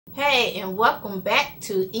Hey, and welcome back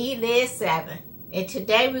to Set-Eliz7. And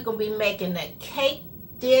today we're going to be making a cake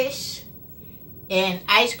dish and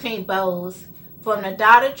ice cream bowls from the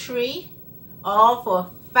Dollar Tree, all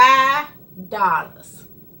for $5.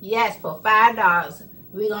 Yes, for $5.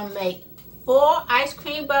 We're going to make 4 ice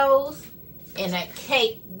cream bowls and a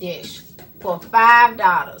cake dish for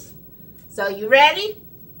 $5. So you ready?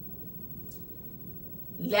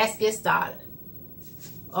 Let's get started.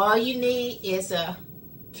 All you need is a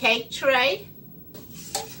cake tray,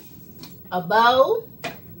 a bowl,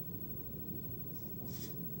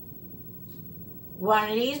 one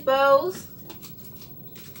of these bowls,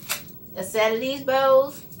 a set of these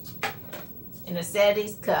bowls, and a set of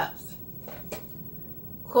these cups.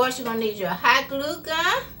 Of course, you're going to need your hot glue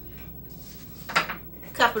gun,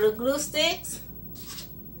 a couple of glue sticks,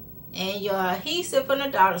 and your adhesive from the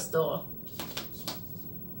dollar store.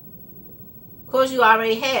 Of course, you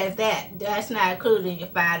already have that. That's not included in your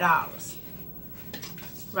 $5.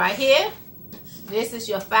 Right here, this is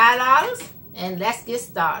your $5, and let's get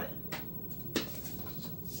started.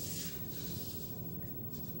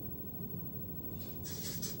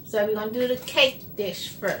 So we're going to do the cake dish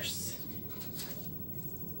first.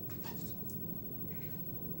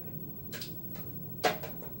 You're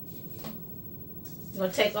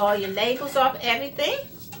going to take all your labels off everything.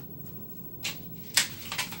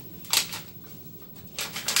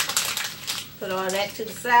 Put all that to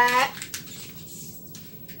the side.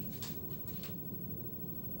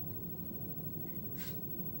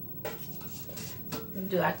 We'll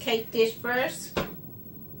do our cake dish first.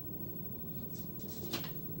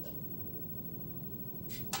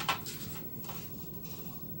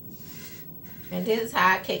 And this is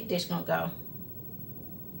how our cake dish gonna go.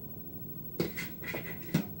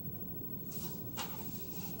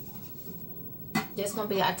 This is gonna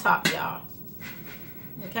be our top, y'all.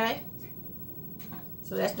 Okay?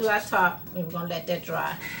 So let's do our top, and we're going to let that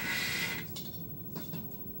dry.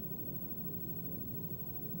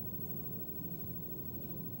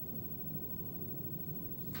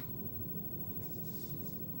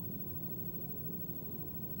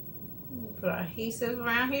 Put our adhesive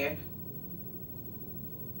around here.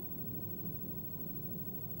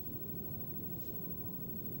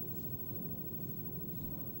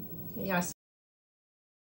 Y'all see?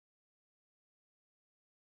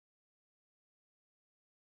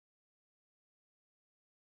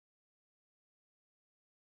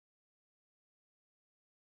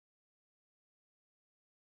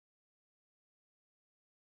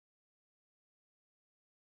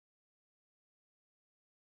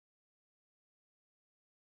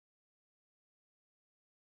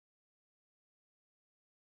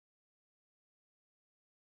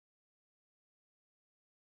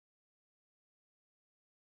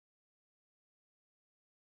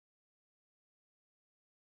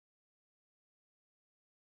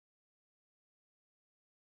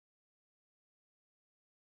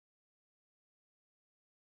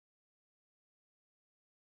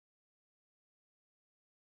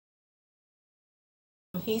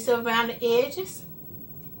 Adhesive around the edges.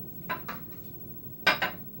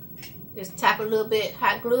 Just tap a little bit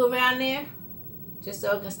hot glue around there, just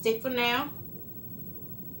so it can stick for now.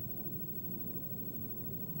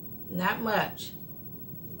 Not much,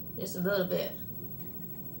 just a little bit,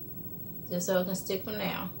 just so it can stick for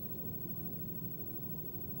now.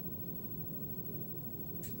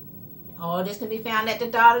 All this can be found at the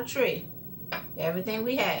Dollar Tree. Everything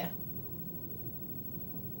we have.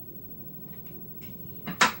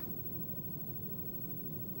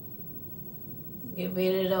 Get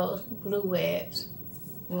rid of those glue webs.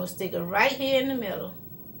 And we'll stick it right here in the middle.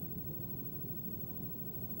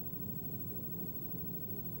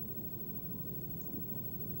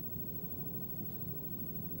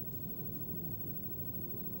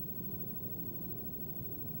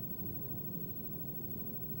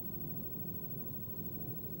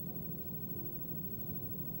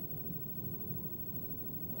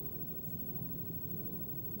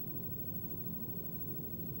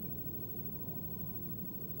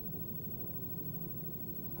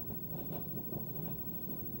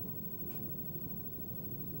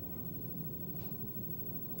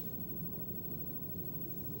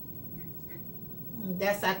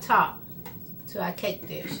 That's our top to our cake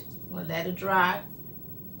dish. We'll let it dry.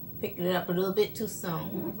 Picked it up a little bit too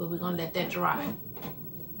soon, but we're gonna let that dry.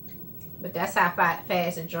 But that's how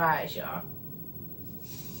fast it dries, y'all.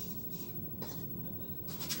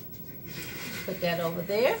 Put that over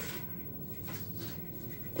there.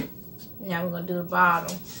 Now we're gonna do the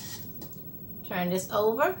bottom. Turn this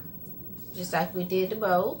over, just like we did the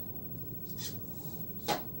bowl.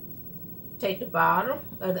 Take the bottom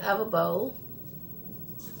of the other bowl,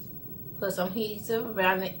 Put some adhesive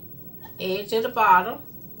around the edge of the bottom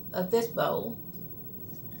of this bowl.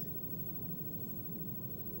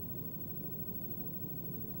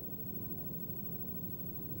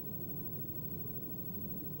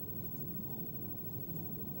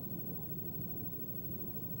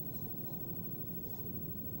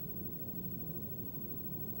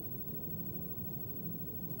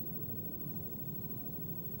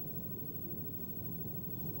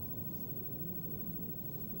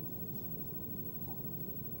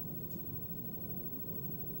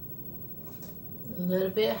 A little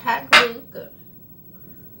bit of hot glue. Good.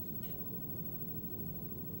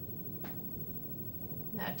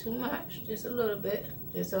 Not too much, just a little bit,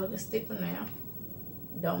 just so it can stick for now.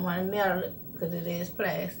 Don't want to melt it because it is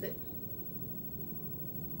plastic.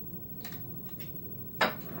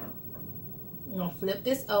 I'm going to flip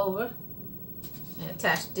this over and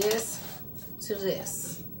attach this to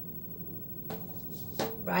this,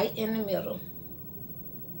 right in the middle.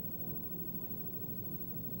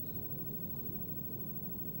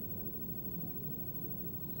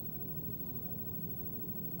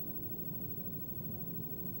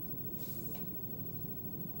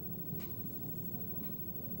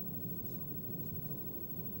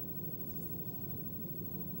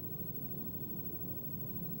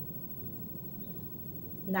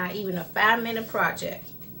 Not even a 5-minute project.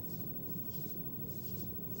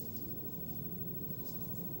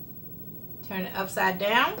 Turn it upside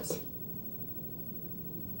down.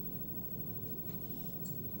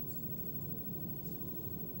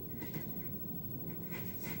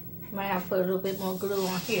 Might have to put a little bit more glue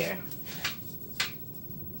on here.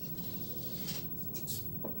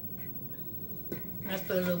 Let's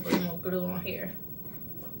put a little bit more glue on here.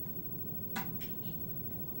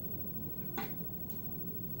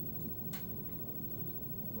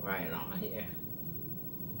 Right on here.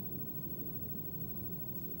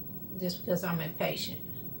 Just because I'm impatient.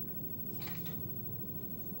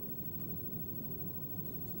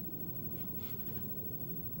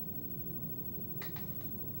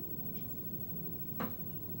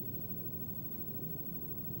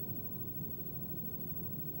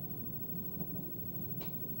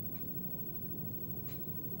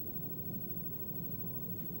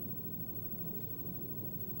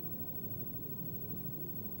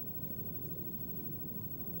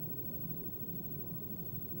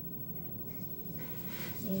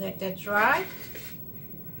 Let that dry.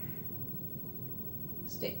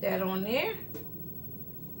 Stick that on there.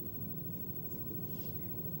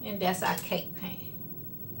 And that's our cake pan.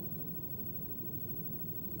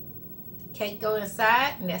 Cake go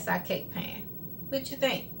inside, and that's our cake pan. What you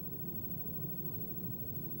think?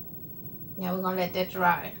 Now we're gonna let that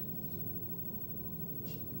dry.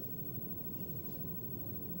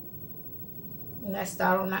 And let's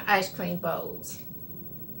start on our ice cream bowls.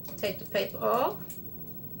 Take the paper off.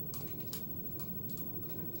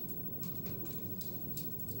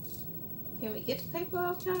 Can we get the paper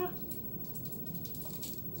off, y'all?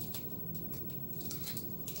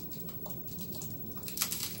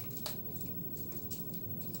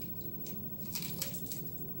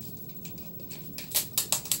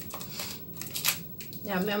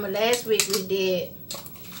 Now remember last week we did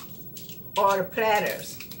all the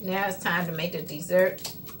platters. Now it's time to make the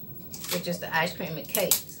dessert, which is the ice cream and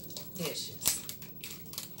cakes dishes.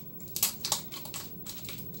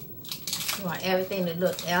 You want everything to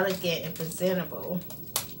look elegant and presentable.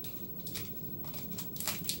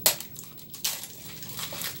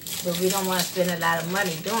 But we don't want to spend a lot of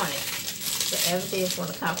money doing it. So everything's going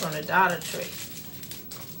to come from the Dollar Tree.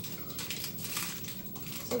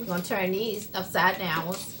 So we're going to turn these upside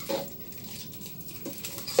downwards.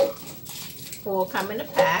 4 come in the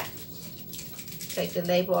pack. Take the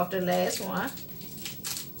label off the last one.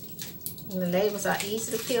 And the labels are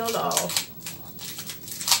easy to peel off.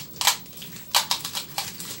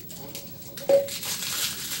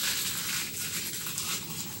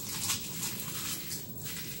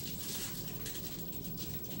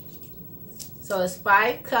 So it's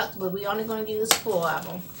 5 cups, but we're only going to use 4 of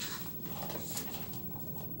them.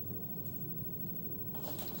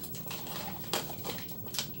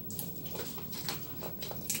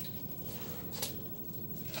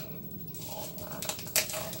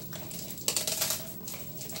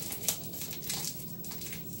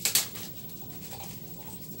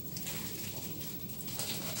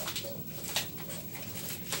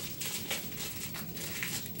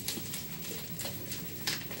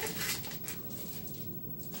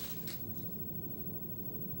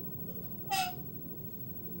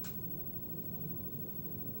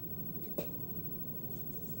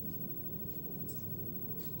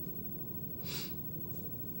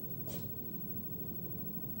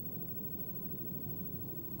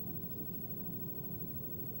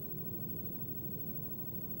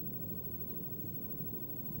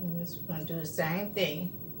 So we're going to do the same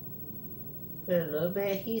thing. Put a little bit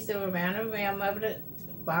of adhesive around the rim of the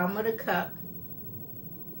bottom of the cup.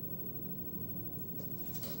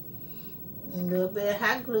 A little bit of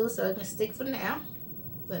hot glue so it can stick for now,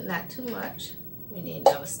 but not too much. We need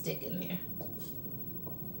another stick in here.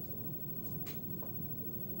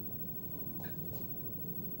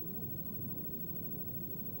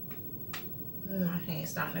 My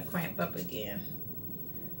hand's starting to cramp up again.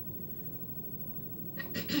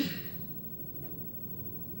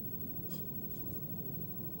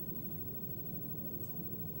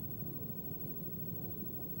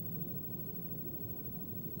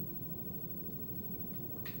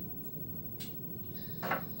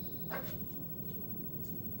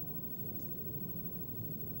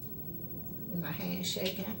 My hand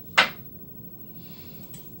shaking.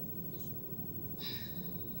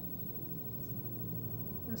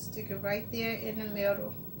 I'll stick it right there in the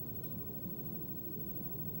middle.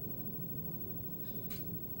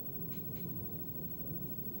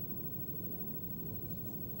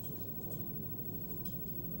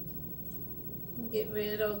 Get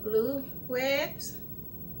rid of those glue webs.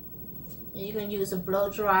 You can use a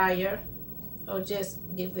blow dryer or just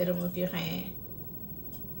get rid of them with your hand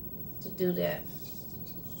to do that.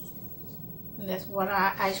 And that's one of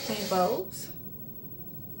our ice cream bowls.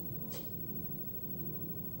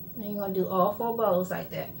 And you're going to do all 4 bowls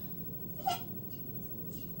like that.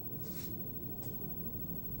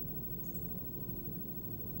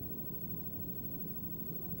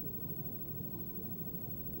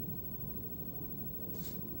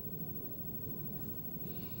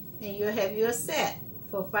 And you'll have your set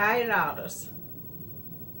for $5.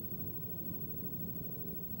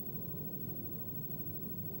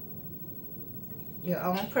 Your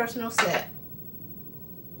own personal set.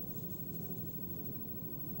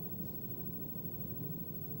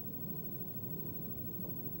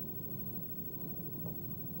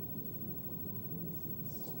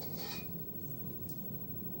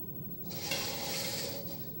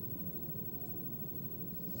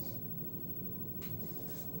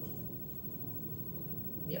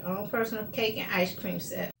 Your own personal cake and ice cream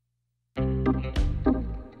set.